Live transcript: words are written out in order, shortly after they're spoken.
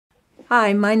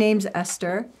Hi, my name's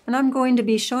Esther, and I'm going to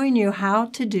be showing you how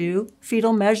to do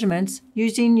fetal measurements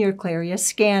using your Clarius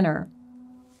scanner.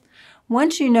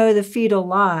 Once you know the fetal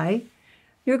lie,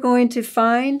 you're going to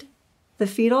find the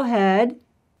fetal head,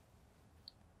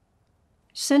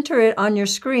 center it on your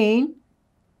screen,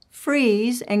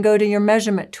 freeze, and go to your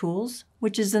measurement tools,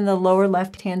 which is in the lower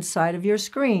left-hand side of your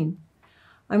screen.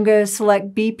 I'm going to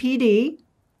select BPD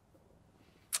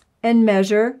and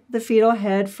measure the fetal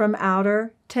head from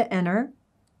outer to inner.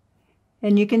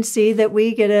 And you can see that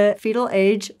we get a fetal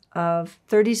age of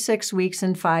 36 weeks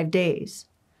and 5 days.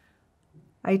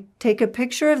 I take a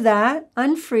picture of that,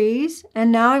 unfreeze,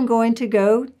 and now I'm going to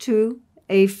go to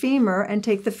a femur and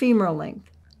take the femoral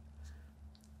length.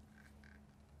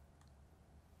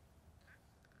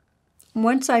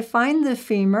 Once I find the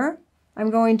femur, I'm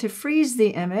going to freeze the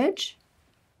image.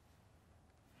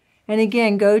 And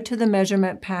again, go to the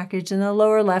measurement package in the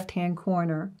lower left-hand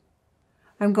corner.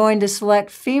 I'm going to select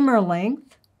femur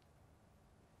length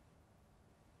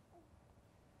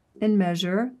and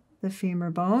measure the femur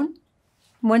bone.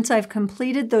 Once I've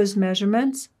completed those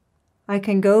measurements, I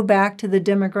can go back to the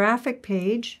demographic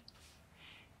page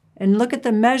and look at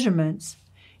the measurements.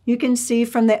 You can see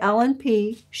from the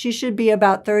L&P, she should be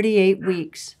about 38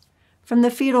 weeks. From the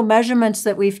fetal measurements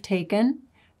that we've taken,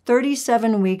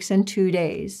 37 weeks and 2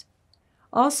 days.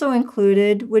 Also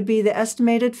included would be the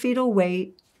estimated fetal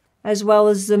weight, as well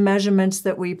as the measurements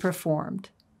that we performed.